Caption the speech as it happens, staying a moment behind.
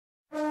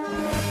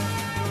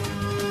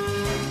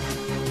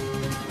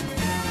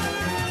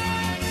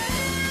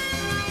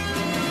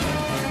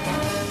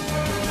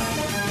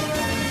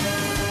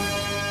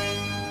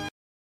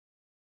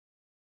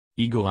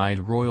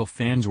Eagle-eyed royal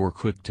fans were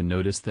quick to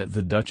notice that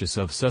the Duchess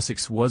of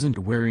Sussex wasn't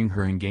wearing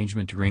her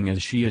engagement ring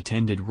as she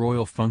attended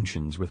royal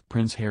functions with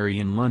Prince Harry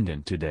in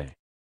London today.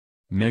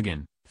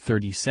 Meghan,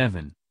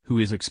 37, who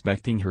is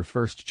expecting her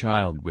first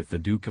child with the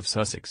Duke of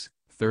Sussex,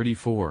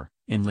 34,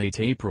 in late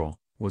April,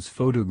 was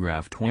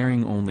photographed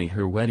wearing only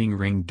her wedding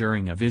ring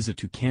during a visit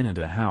to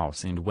Canada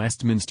House and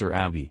Westminster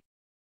Abbey.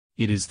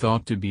 It is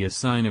thought to be a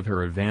sign of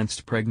her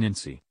advanced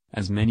pregnancy,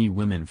 as many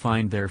women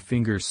find their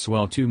fingers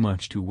swell too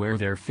much to wear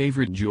their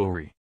favorite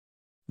jewelry.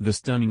 The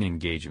stunning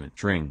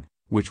engagement ring,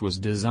 which was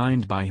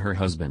designed by her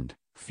husband,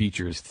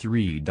 features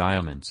 3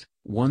 diamonds,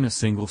 1 a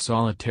single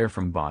solitaire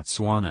from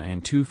Botswana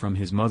and 2 from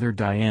his mother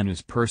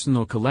Diana's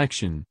personal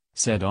collection,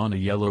 set on a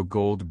yellow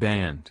gold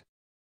band.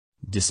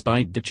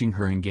 Despite ditching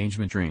her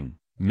engagement ring,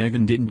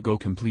 Meghan didn't go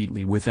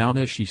completely without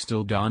as she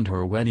still donned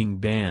her wedding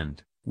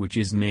band, which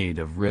is made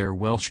of rare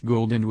Welsh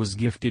gold and was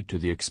gifted to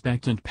the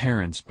expectant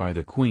parents by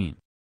the Queen.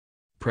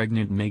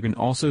 Pregnant Meghan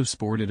also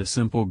sported a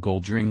simple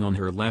gold ring on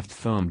her left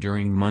thumb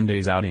during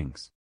Monday's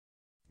outings.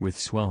 With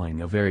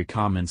swelling a very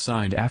common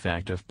side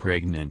effect of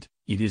pregnant,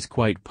 it is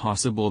quite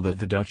possible that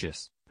the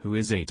Duchess, who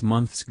is 8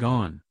 months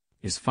gone,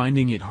 is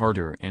finding it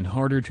harder and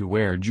harder to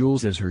wear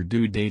jewels as her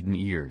due date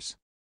nears.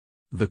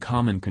 The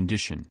common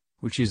condition,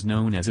 which is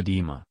known as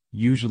edema,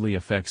 usually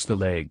affects the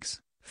legs,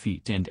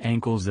 feet and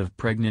ankles of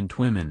pregnant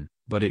women,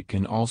 but it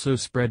can also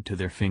spread to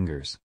their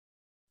fingers.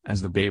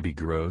 As the baby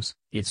grows,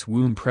 its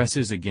womb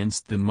presses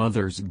against the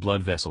mother's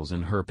blood vessels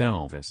in her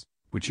pelvis,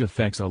 which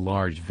affects a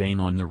large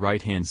vein on the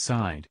right-hand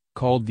side,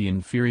 called the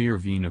inferior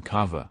vena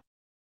cava.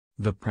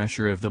 The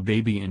pressure of the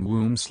baby in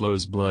womb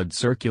slows blood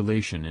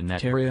circulation in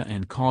that area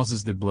and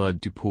causes the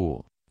blood to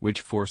pool,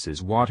 which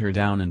forces water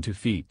down into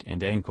feet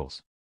and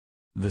ankles.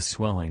 The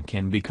swelling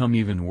can become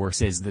even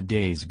worse as the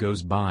days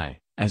goes by,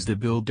 as the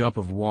buildup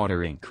of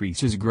water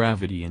increases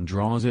gravity and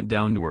draws it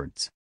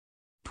downwards.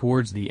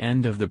 Towards the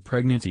end of the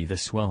pregnancy the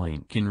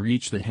swelling can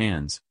reach the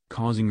hands,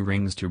 causing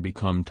rings to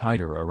become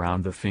tighter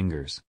around the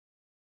fingers.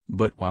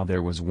 But while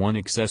there was one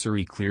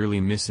accessory clearly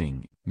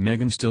missing,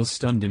 Meghan still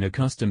stunned in a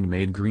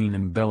custom-made green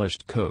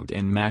embellished coat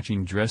and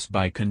matching dress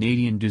by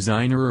Canadian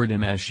designer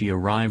Erdem as she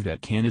arrived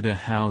at Canada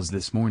House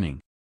this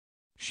morning.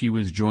 She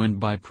was joined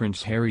by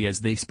Prince Harry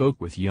as they spoke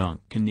with young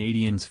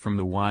Canadians from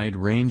the wide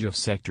range of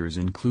sectors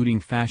including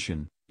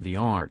fashion, the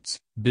arts,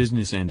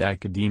 business and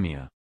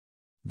academia.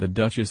 The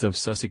Duchess of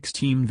Sussex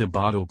teamed the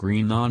bottle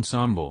green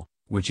ensemble,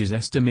 which is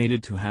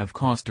estimated to have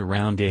cost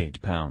around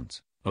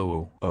 £8,000,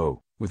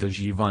 with a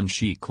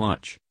Givenchy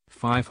clutch,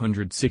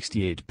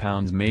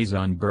 £568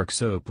 Maison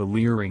Berksople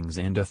earrings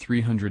and a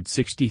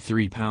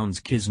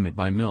 £363 Kismet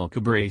by Milka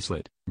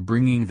bracelet,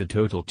 bringing the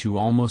total to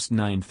almost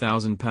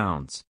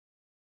 £9,000.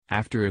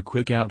 After a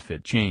quick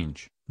outfit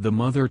change, the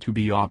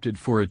mother-to-be opted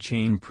for a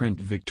chain-print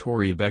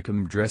Victoria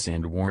Beckham dress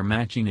and wore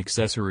matching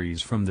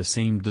accessories from the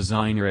same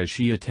designer as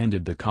she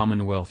attended the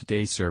Commonwealth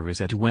Day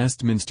service at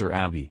Westminster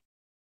Abbey.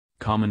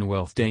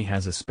 Commonwealth Day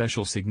has a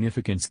special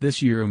significance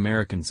this year.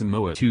 American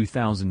Samoa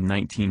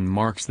 2019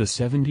 marks the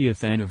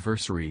 70th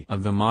anniversary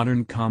of the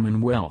modern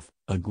Commonwealth,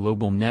 a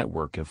global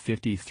network of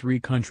 53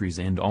 countries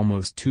and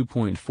almost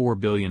 2.4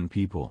 billion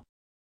people.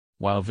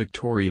 While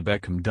Victoria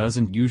Beckham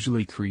doesn't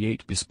usually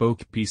create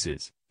bespoke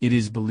pieces, it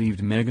is believed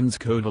Meghan's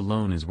coat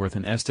alone is worth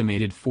an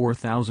estimated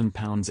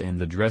 £4,000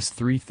 and the dress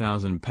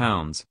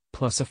 £3,000,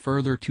 plus a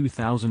further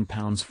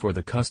 £2,000 for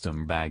the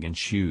custom bag and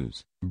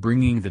shoes,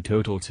 bringing the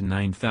total to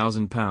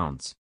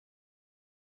 £9,000.